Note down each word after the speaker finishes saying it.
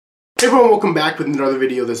Hey everyone, welcome back with another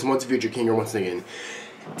video. This is Once a Future King once again.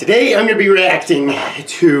 Today I'm going to be reacting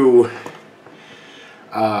to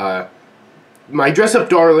my Dress Up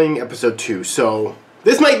Darling episode 2. So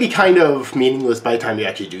this might be kind of meaningless by the time you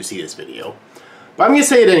actually do see this video. But I'm going to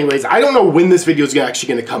say it anyways. I don't know when this video is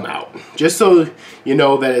actually going to come out. Just so you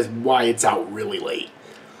know that is why it's out really late.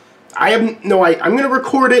 I'm going to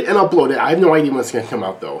record it and upload it. I have no idea when it's going to come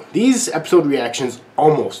out though. These episode reactions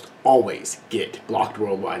almost always get blocked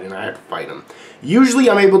worldwide and I have to fight them. Usually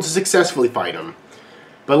I'm able to successfully fight them.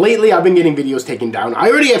 But lately I've been getting videos taken down. I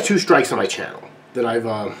already have 2 strikes on my channel that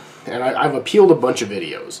I've appealed a bunch of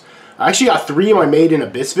videos. I actually got 3 of my Made in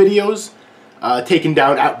Abyss videos taken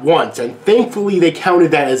down at once, and thankfully they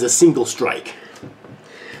counted that as a single strike.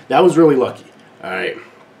 That was really lucky. Alright.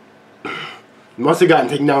 Must have gotten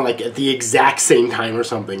taken down like at the exact same time or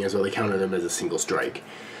something, as well they counted them as a single strike.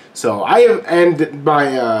 So I have, and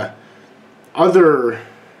my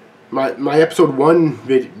my episode 1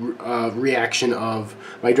 reaction of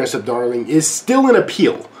my Dress Up Darling is still an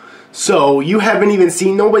appeal. So you haven't even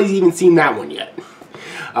seen, nobody's even seen that one yet.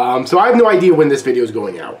 So I have no idea when this video is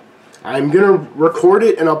going out. I'm gonna record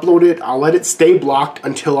it and upload it. I'll let it stay blocked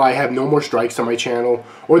until I have no more strikes on my channel,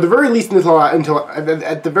 or at the very least until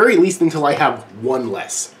I have 1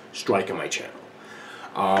 less strike on my channel.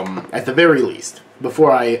 At the very least,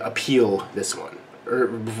 before I appeal this one, or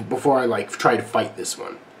before I like try to fight this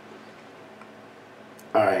one.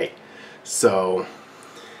 All right, so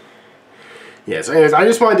yeah. So anyways, I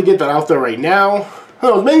just wanted to get that out there right now. Who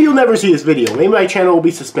knows, maybe you'll never see this video. Maybe my channel will be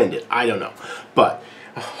suspended. I don't know, but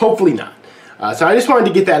hopefully not. So I just wanted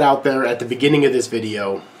to get that out there at the beginning of this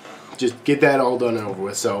video. Just get that all done and over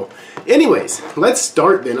with. So anyways, let's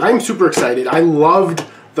start then. I'm super excited. I loved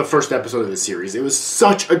the first episode of this series. It was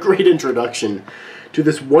such a great introduction to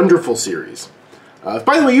this wonderful series.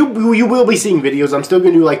 By the way, you will be seeing videos. I'm still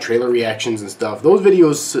going to do like trailer reactions and stuff. Those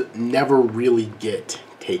videos never really get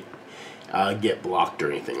blocked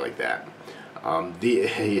or anything like that.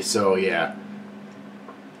 So yeah.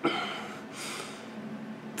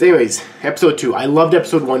 Anyways, episode 2. I loved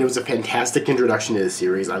episode 1. It was a fantastic introduction to the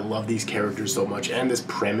series. I love these characters so much and this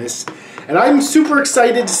premise. And I'm super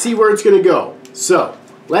excited to see where it's going to go. So,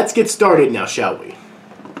 let's get started now, shall we?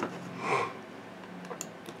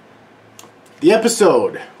 The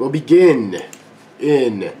episode will begin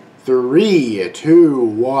in 3, 2,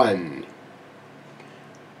 1,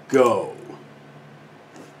 go.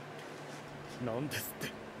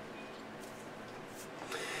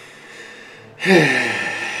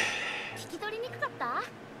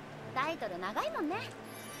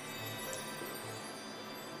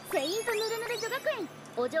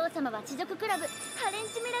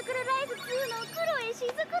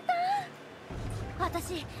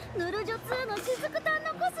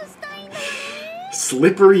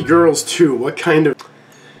 Slippery Girls 2, what kind of...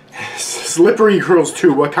 Slippery Girls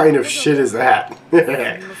 2, what kind of shit is that?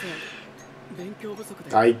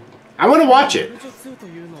 I want to watch it.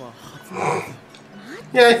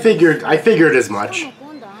 Yeah, I figured as much.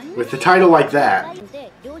 With the title like that.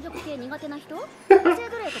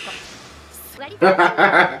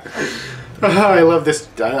 I love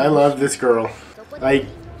this girl.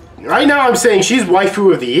 Right now I'm saying she's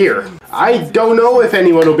waifu of the year. I don't know if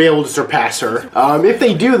anyone will be able to surpass her. If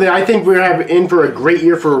they do, then I think we're in for a great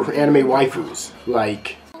year for anime waifus.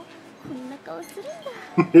 Like...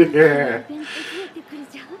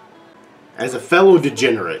 As a fellow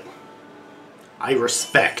degenerate, I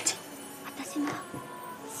respect.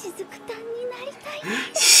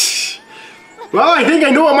 Well, I think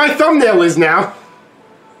I know what my thumbnail is now.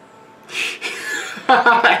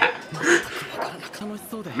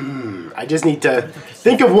 I just need to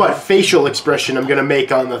think of what facial expression I'm gonna make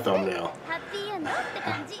on the thumbnail.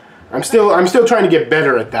 I'm still trying to get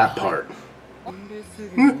better at that part.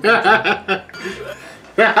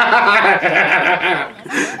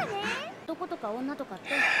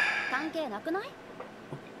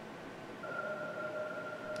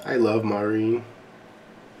 I love Marin.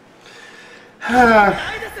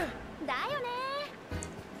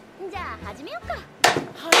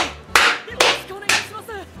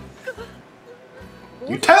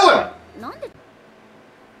 You tell him!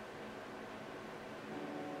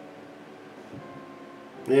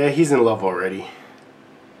 Yeah, he's in love already.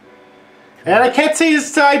 And I can't say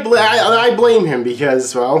I blame him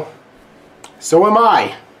because, well, so am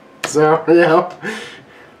I. So, you know,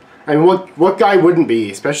 I mean, what guy wouldn't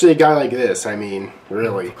be? Especially a guy like this, I mean,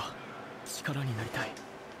 really.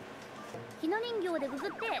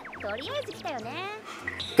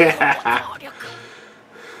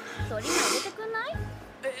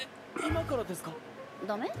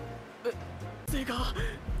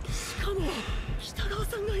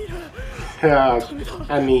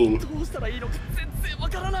 I mean,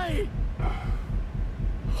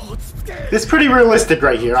 this is pretty realistic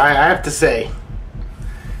right here, I have to say.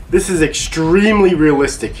 This is extremely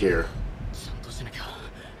realistic here.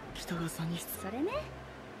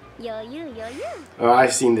 Oh,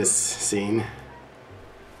 I've seen this scene.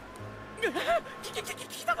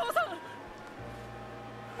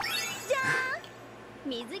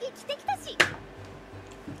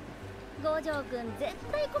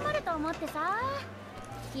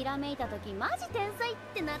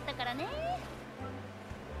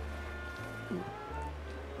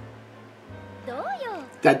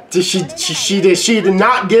 That she did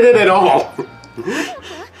not get it at all.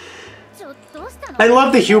 I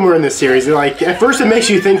love the humor in this series. Like, at first it makes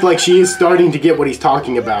you think like she is starting to get what he's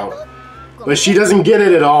talking about, but she doesn't get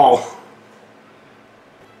it at all.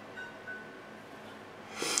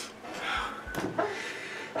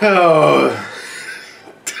 Oh.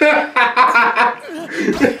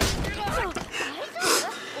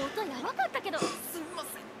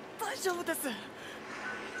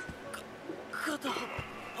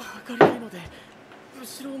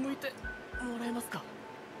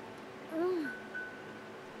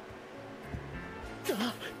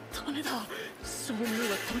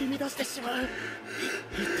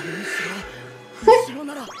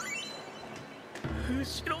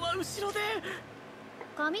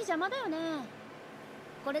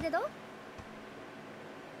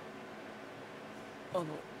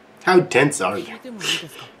 How dense are you?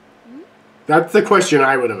 That's the question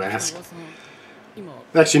I would have asked.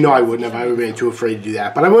 Actually, no, I wouldn't have. I would have been too afraid to do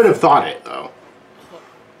that. But I would have thought it, though.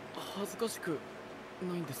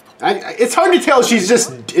 It's hard to tell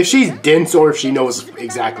if she's dense or if she knows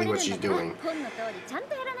exactly what she's doing.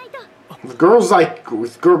 With girls like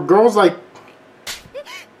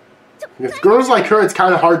her, it's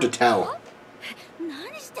kind of hard to tell.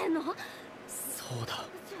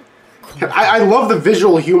 I love the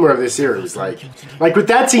visual humor of this series. Like with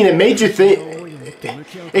that scene, it made you think.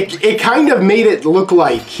 It kind of made it look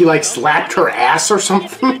like he like slapped her ass or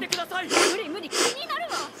something.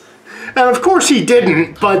 And of course he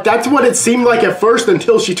didn't, but that's what it seemed like at first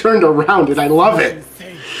until she turned around, and I love it.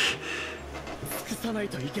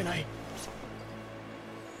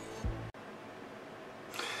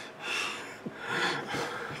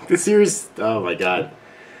 The series, oh my god.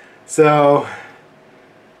 So,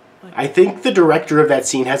 I think the director of that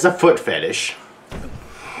scene has a foot fetish.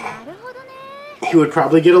 He would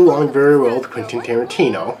probably get along very well with Quentin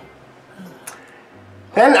Tarantino.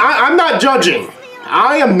 And I'm not judging.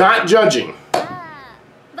 I am not judging.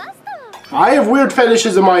 I have weird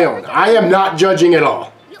fetishes of my own. I am not judging at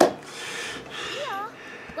all.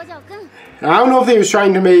 I don't know if they was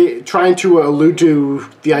trying to allude to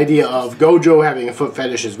the idea of Gojou having a foot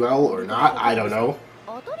fetish as well or not. I don't know.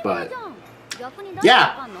 But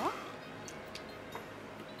yeah.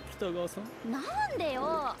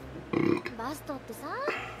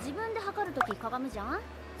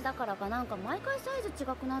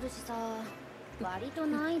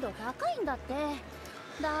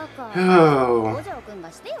 Oh.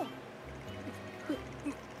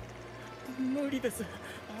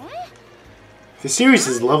 The series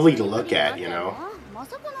is lovely to look at, you know.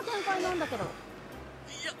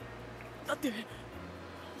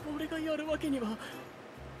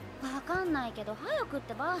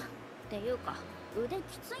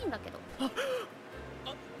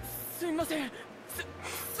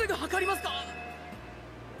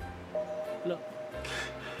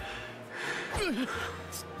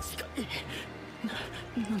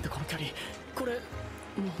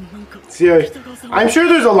 See, I'm sure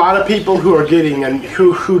there's a lot of people who are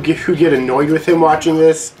who get annoyed with him watching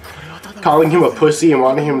this, calling him a pussy and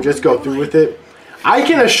wanting him to just go through with it. I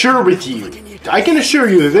can assure you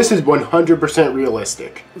that this is 100%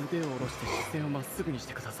 realistic.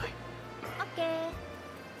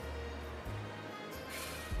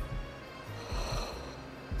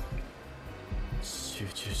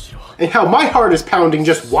 And hell, my heart is pounding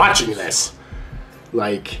just watching this.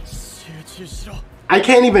 Like, I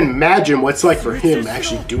can't even imagine what's like for him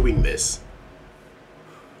actually doing this.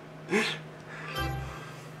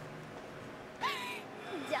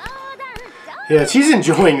 Yeah, she's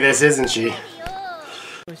enjoying this, isn't she?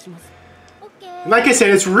 Like I said,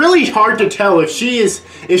 it's really hard to tell if she's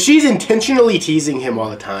intentionally teasing him all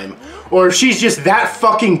the time, or if she's just that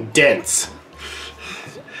fucking dense.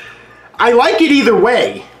 I like it either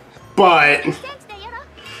way, but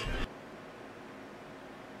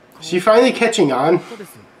she finally catching on.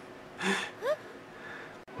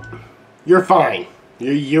 You're fine.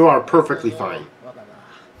 You are perfectly fine.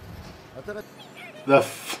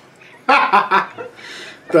 I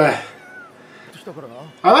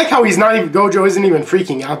like how Gojou isn't even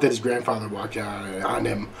freaking out that his grandfather walked out on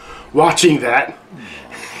him watching that.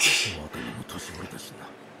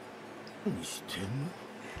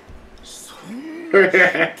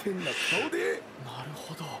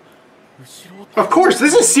 Of course,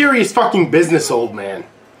 this is serious fucking business, old man.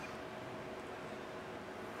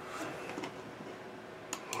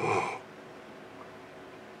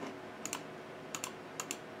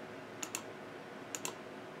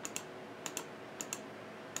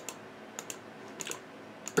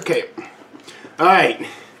 Okay. Alright.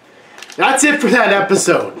 That's it for that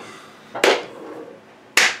episode.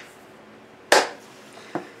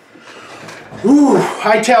 Ooh,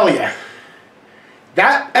 I tell ya.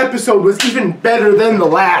 That episode was even better than the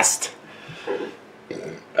last.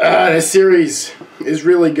 This series is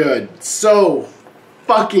really good. So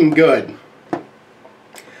fucking good.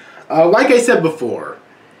 Like I said before,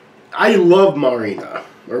 I love Marin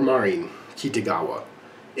Kitagawa.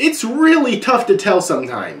 It's really tough to tell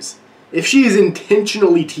sometimes if she is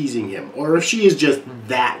intentionally teasing him or if she is just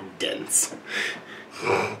that dense.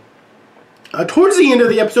 Towards the end of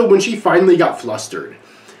the episode, when she finally got flustered,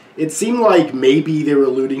 it seemed like maybe they were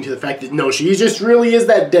alluding to the fact that, no, she just really is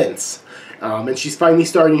that dense. And she's finally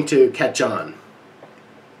starting to catch on.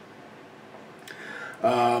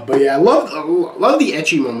 But yeah, I love the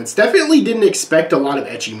ecchi moments. Definitely didn't expect a lot of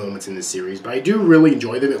ecchi moments in this series, but I do really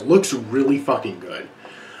enjoy them. It looks really fucking good.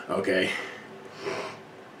 Okay.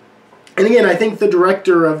 And again, I think the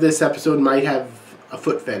director of this episode might have a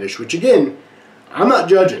foot fetish, which again, I'm not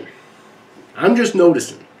judging. I'm just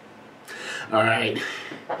noticing. Alright.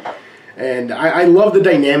 And I love the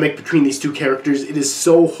dynamic between these two characters. It is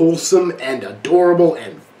so wholesome and adorable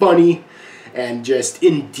and funny and just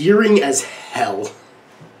endearing as hell.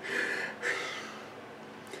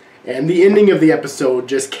 And the ending of the episode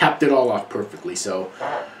just capped it all off perfectly. So,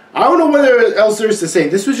 I don't know what else there is to say.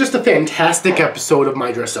 This was just a fantastic episode of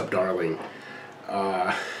My Dress Up Darling.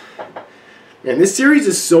 And this series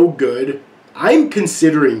is so good. I'm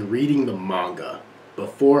considering reading the manga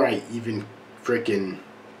before I even frickin'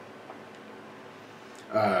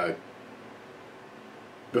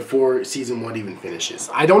 before Season 1 even finishes.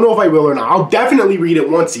 I don't know if I will or not. I'll definitely read it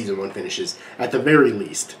once Season 1 finishes, at the very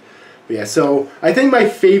least. But yeah, so I think my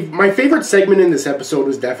favorite segment in this episode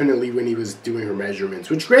was definitely when he was doing her measurements,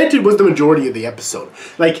 which granted was the majority of the episode.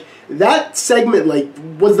 Like, that segment, like,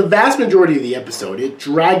 was the vast majority of the episode. It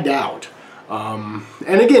dragged out. And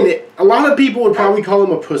again, a lot of people would probably call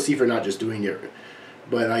him a pussy for not just doing it.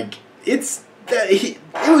 But, like, it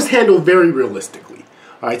was handled very realistically.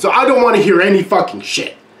 Alright, so I don't want to hear any fucking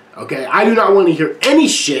shit. Okay? I do not want to hear any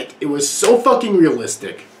shit. It was so fucking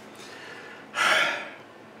realistic.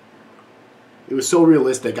 It was so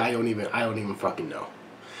realistic, I don't even fucking know.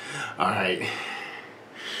 Alright.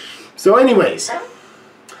 So anyways,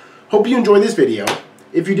 hope you enjoyed this video.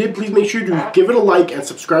 If you did, please make sure to give it a like and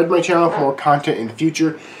subscribe to my channel for more content in the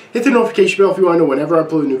future. Hit the notification bell if you want to know whenever I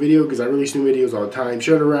upload a new video, because I release new videos all the time.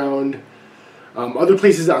 Share it around other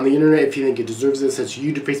places on the internet if you think it deserves it, such as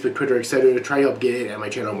YouTube, Facebook, Twitter, etc. Try to help get it and my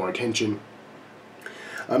channel more attention.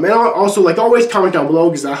 And also, like always, comment down below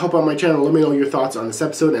because I help out my channel. Let me know your thoughts on this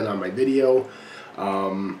episode and on my video.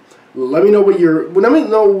 Let me know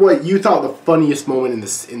what you thought the funniest moment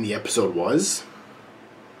in the episode was.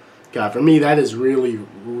 God, for me, that is really,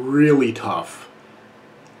 really tough.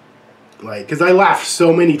 Like, because I laughed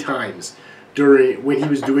so many times when he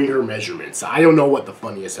was doing her measurements. I don't know what the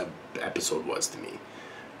funniest episode was to me,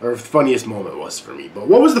 or the funniest moment was for me. But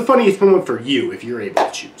what was the funniest moment for you, if you're able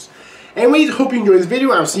to choose? Anyways, hope you enjoyed this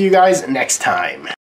video. I'll see you guys next time.